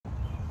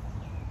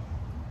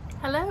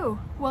Hello,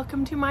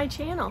 welcome to my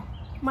channel.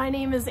 My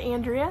name is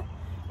Andrea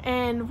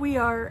and we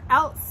are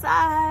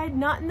outside,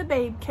 not in the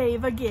babe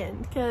cave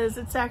again, because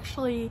it's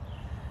actually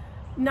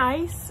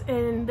nice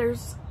and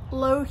there's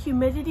low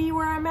humidity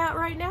where I'm at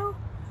right now.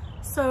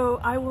 So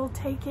I will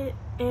take it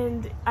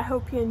and I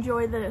hope you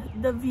enjoy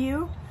the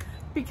view,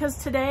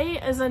 because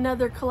today is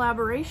another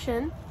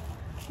collaboration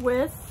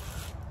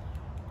with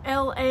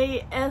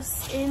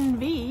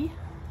LASNV,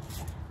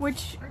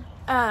 which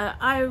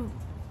I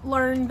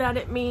learned that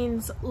it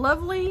means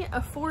lovely,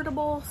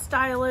 affordable,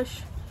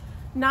 stylish,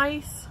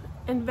 nice,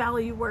 and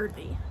value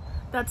worthy.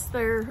 That's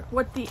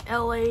what the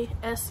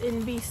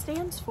LASNV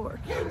stands for.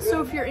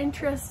 So if you're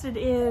interested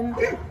in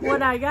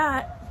what I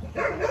got,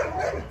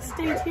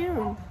 stay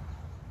tuned.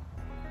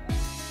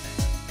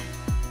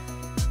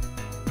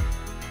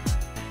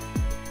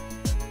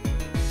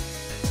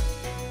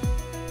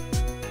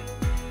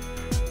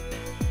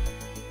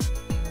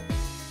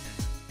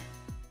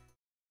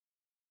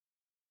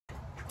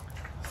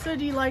 So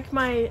do you like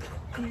my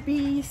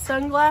bee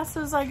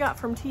sunglasses I got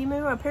from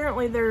Temu?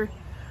 Apparently they're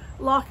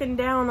locking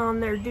down on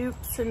their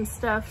dupes and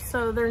stuff,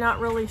 so they're not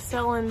really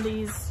selling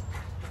these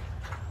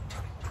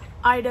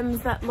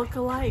items that look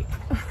alike.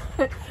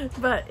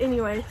 But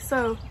anyway,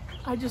 so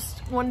I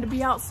just wanted to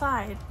be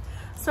outside.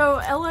 So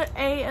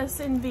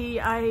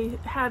LASNV, I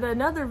had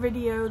another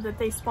video that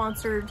they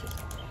sponsored,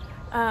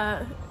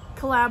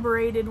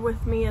 collaborated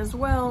with me as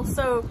well.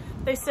 So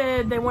they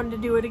said they wanted to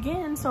do it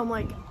again, so I'm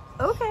like,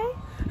 okay.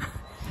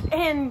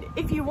 And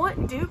if you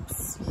want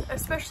dupes,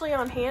 especially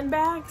on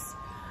handbags,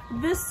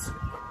 this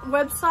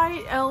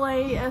website,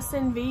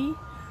 LASNV,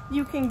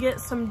 you can get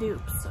some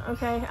dupes,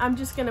 okay? I'm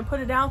just gonna put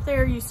it out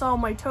there. You saw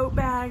my tote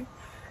bag.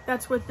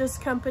 That's with this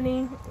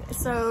company.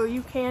 So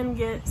you can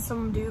get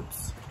some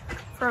dupes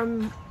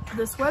from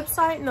this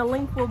website, and the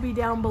link will be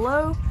down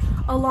below,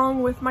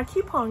 along with my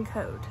coupon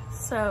code.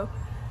 So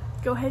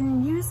go ahead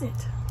and use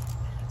it.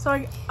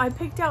 So I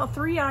picked out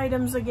 3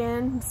 items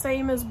again,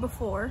 same as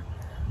before.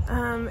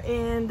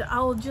 And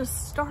I'll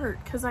just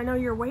start because I know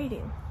you're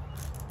waiting.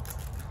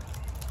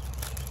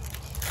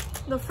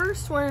 The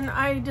first one,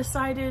 I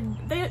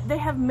decided they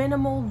have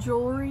minimal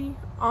jewelry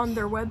on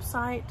their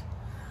website,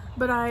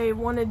 but I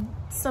wanted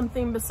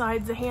something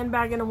besides a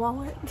handbag and a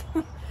wallet.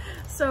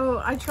 So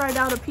I tried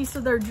out a piece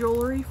of their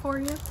jewelry for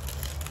you.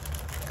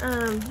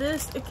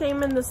 It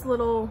came in this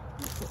little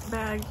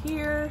bag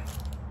here,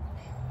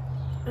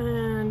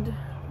 and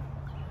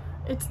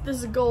it's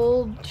this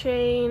gold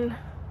chain.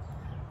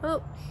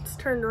 Oh, it's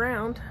turned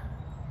around,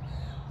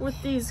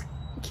 with these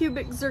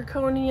cubic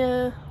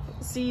zirconia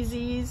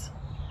CZs,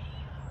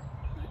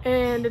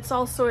 and it's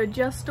also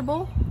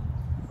adjustable,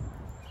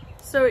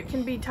 so it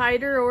can be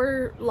tighter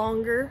or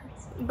longer.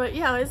 But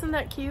yeah, isn't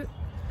that cute?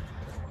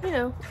 You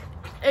know,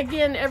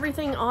 again,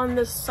 everything on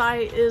this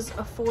site is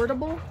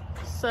affordable.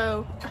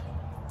 So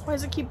why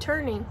does it keep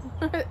turning?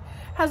 It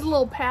has a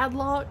little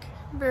padlock,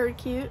 very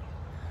cute.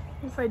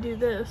 If I do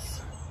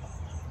this,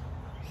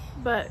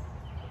 but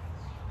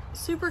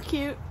super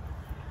cute.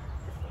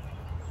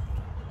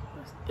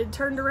 It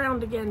turned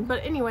around again.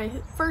 But anyway,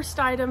 first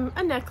item,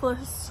 a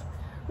necklace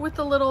with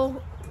a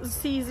little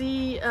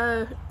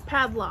CZ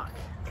padlock.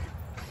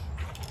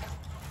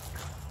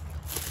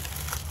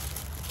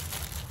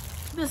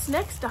 This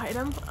next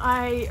item,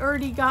 I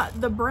already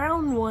got the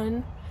brown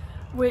one,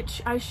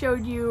 which I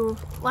showed you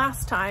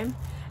last time,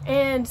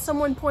 and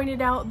someone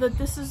pointed out that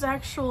this is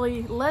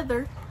actually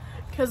leather,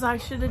 because I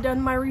should have done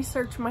my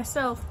research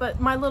myself. But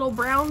my little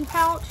brown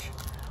pouch,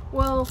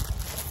 well,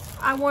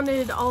 I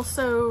wanted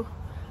also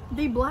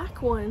the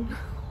black one.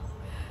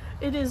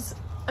 It is,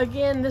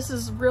 again, this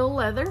is real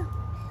leather,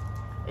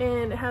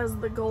 and it has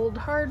the gold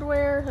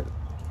hardware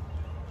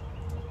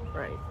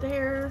right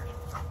there.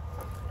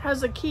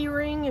 Has a key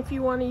ring if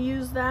you want to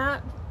use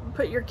that.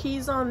 Put your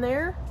keys on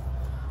there.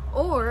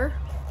 Or,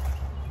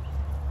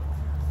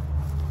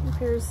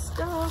 here's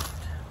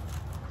stuffed.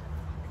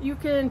 You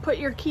can put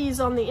your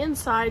keys on the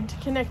inside to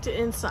connect it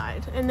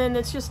inside, and then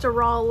it's just a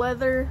raw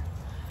leather.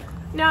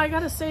 Now I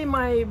gotta say,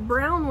 my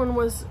brown one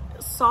was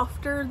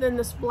softer than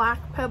this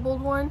black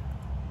pebbled one.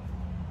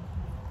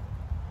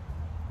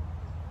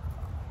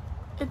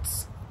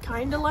 It's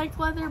kind of like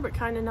leather, but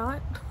kind of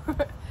not.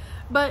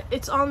 But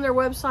it's on their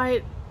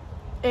website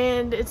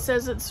and it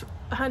says it's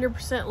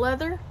 100%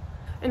 leather.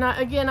 And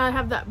again, I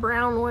have that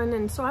brown one,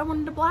 and so I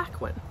wanted a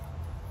black one.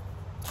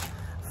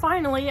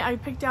 Finally, I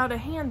picked out a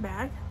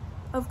handbag,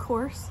 of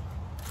course.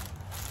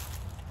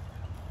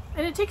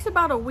 And it takes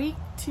about a week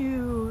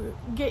to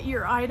get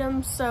your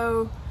items,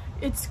 so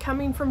it's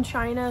coming from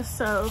China,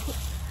 so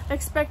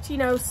expect,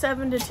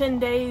 7 to 10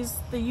 days,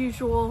 the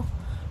usual,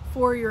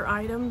 for your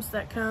items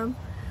that come.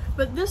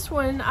 But this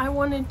one, I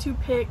wanted to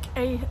pick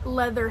a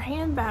leather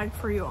handbag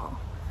for you all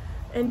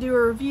and do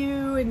a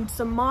review and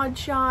some mod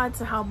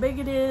shots and how big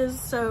it is.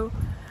 So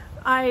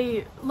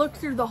I looked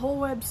through the whole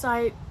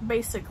website,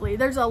 basically.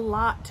 There's a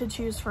lot to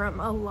choose from,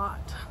 a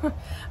lot.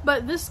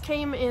 But this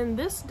came in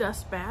this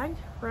dust bag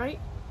right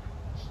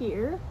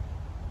here.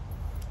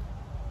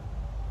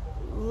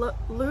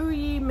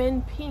 Louis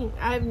Min Pink,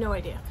 I have no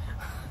idea.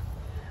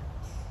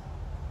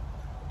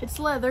 It's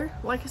leather.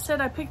 Like I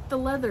said, I picked the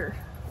leather,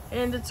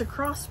 and it's a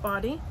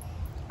crossbody.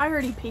 I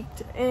already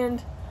peeked,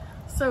 and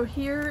so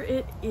here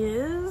it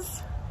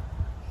is.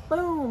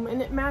 Boom,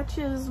 and it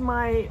matches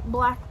my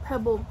black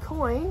pebbled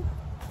coin.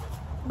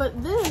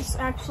 But this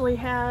actually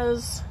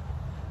has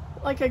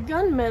like a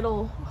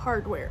gunmetal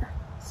hardware,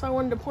 so I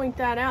wanted to point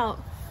that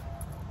out.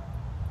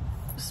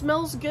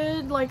 Smells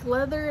good like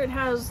leather. It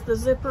has the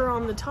zipper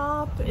on the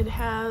top. It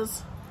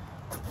has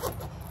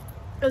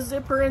a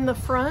zipper in the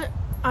front.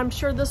 I'm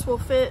sure this will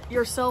fit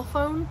your cell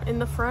phone in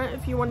the front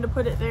if you wanted to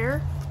put it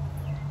there.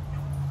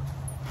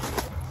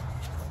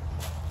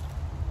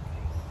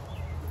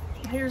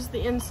 Here's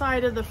the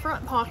inside of the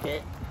front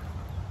pocket.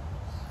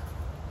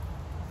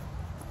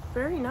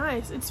 Very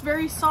nice. It's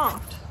very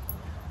soft.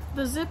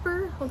 The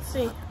zipper, let's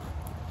see.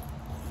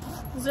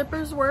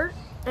 Zippers work,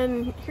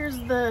 and here's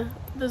the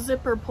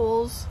zipper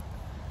pulls,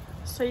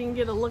 so you can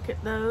get a look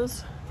at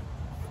those.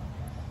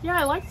 Yeah,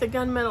 I like the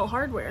gunmetal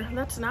hardware.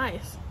 That's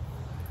nice.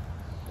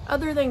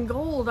 Other than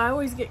gold, I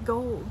always get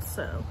gold,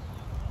 so.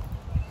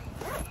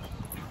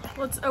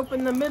 Let's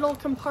open the middle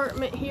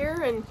compartment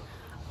here, and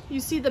you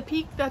see the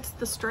peak, that's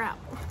the strap.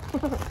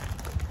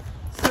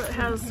 So it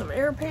has some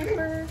air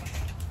paper.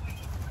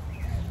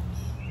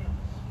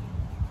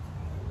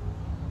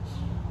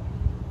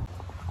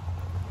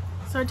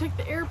 So I took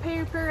the air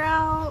paper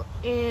out,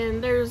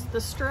 and there's the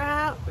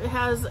strap. It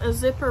has a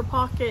zipper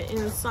pocket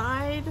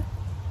inside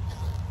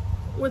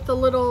with a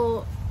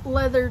little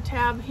leather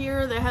tab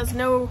here that has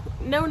no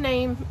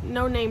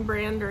name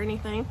brand or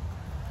anything.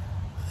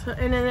 So,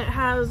 and then it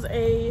has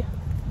a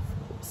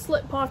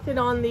slip pocket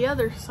on the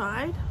other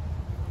side.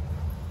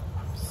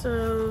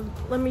 So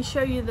let me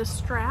show you the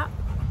strap.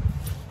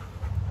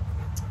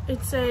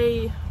 It's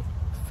a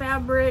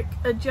fabric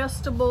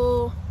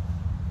adjustable .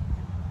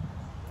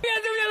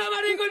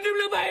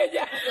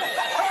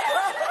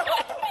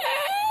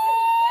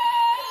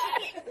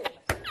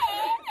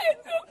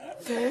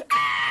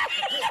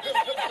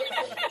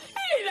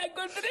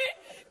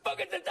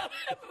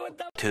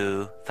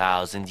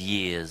 $2,000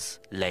 years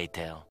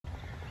later.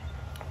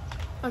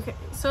 Okay,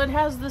 so it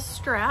has this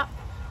strap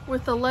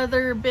with the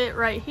leather bit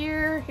right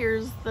here.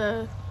 Here's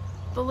the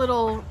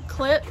little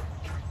clip.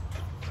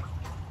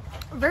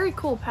 Very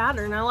cool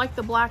pattern. I like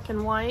the black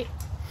and white.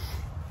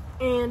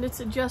 And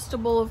it's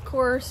adjustable, of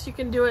course. You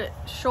can do it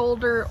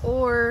shoulder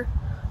or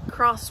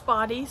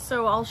crossbody.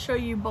 So I'll show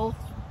you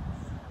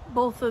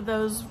both of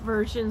those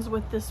versions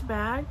with this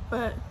bag.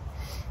 But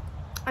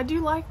I do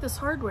like this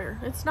hardware.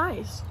 It's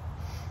nice.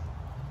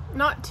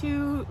 Not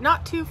too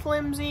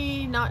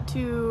flimsy, not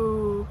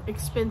too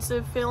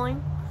expensive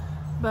feeling.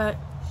 But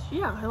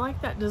yeah, I like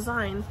that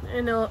design.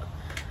 And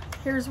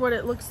here's what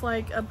it looks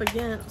like up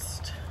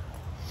against.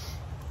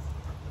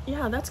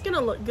 Yeah, that's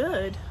gonna look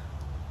good.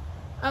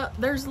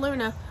 There's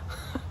Luna,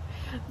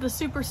 the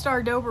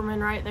superstar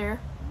Doberman right there.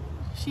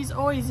 She's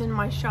always in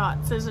my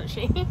shots, isn't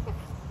she?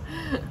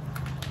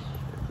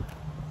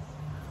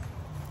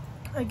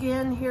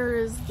 Again, here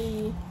is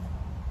the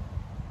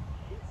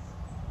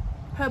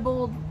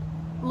pebbled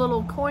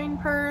little coin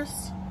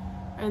purse,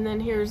 and then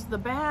here's the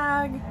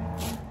bag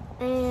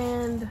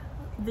and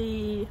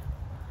the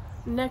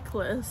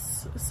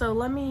necklace. So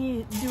let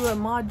me do a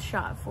mod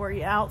shot for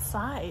you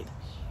outside.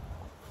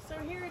 So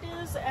here it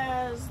is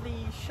as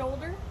the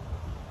shoulder.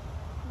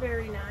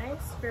 Very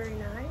nice, very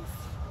nice.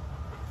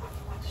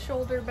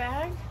 Shoulder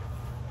bag.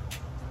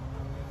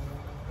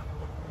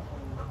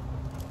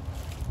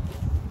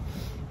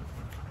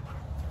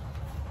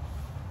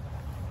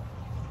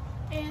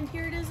 And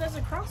here it is as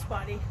a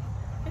crossbody.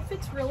 It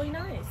fits really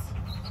nice.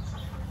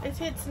 It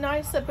fits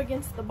nice up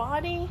against the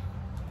body.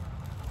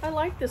 I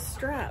like this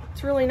strap.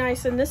 It's really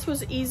nice, and this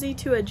was easy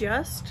to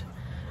adjust,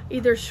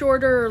 either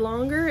shorter or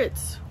longer.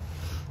 It's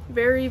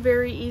very,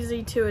 very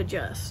easy to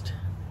adjust.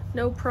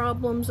 No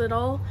problems at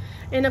all.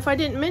 And if I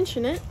didn't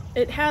mention it,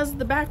 it has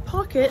the back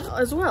pocket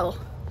as well.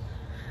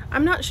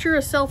 I'm not sure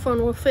a cell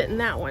phone will fit in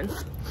that one.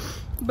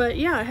 But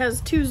yeah, it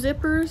has two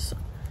zippers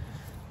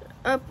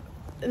up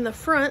in the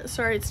front.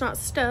 Sorry, it's not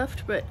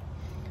stuffed, but,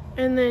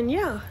 and then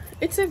yeah,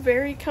 it's a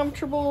very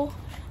comfortable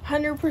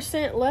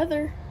 100%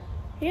 leather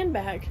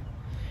handbag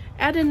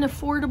at an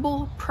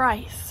affordable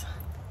price.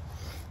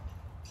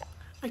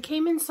 I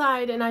came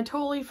inside and I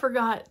totally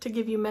forgot to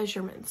give you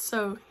measurements,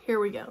 so here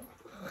we go.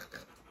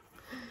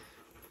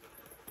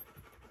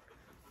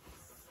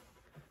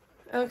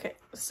 Okay,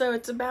 so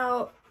it's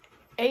about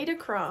 8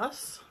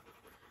 across,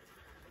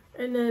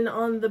 and then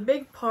on the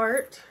big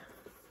part,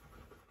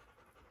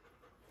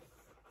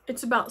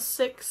 it's about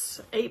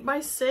 8 by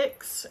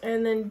 6,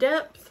 and then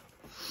depth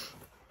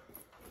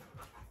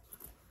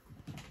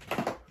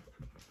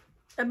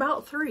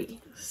about 3.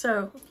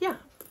 So yeah,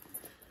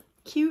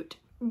 cute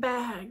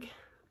bag.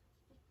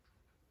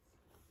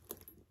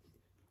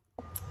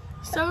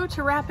 So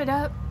to wrap it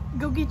up,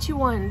 go get you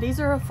one. These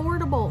are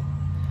affordable.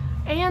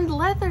 And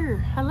leather.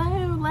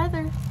 Hello,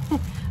 leather.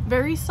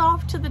 Very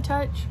soft to the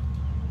touch.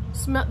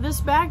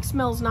 This bag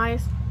smells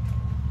nice.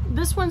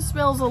 This one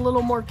smells a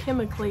little more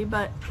chemically,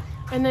 but,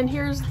 and then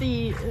here's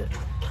the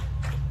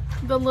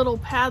the little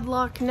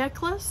padlock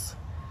necklace.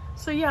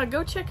 So yeah,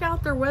 go check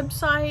out their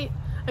website.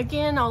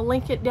 Again, I'll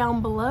link it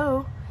down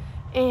below,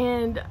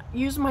 and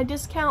use my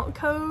discount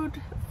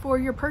code for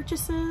your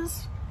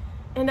purchases.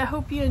 And I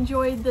hope you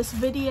enjoyed this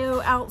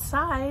video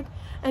outside.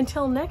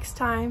 Until next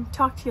time,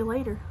 talk to you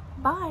later.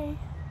 Bye.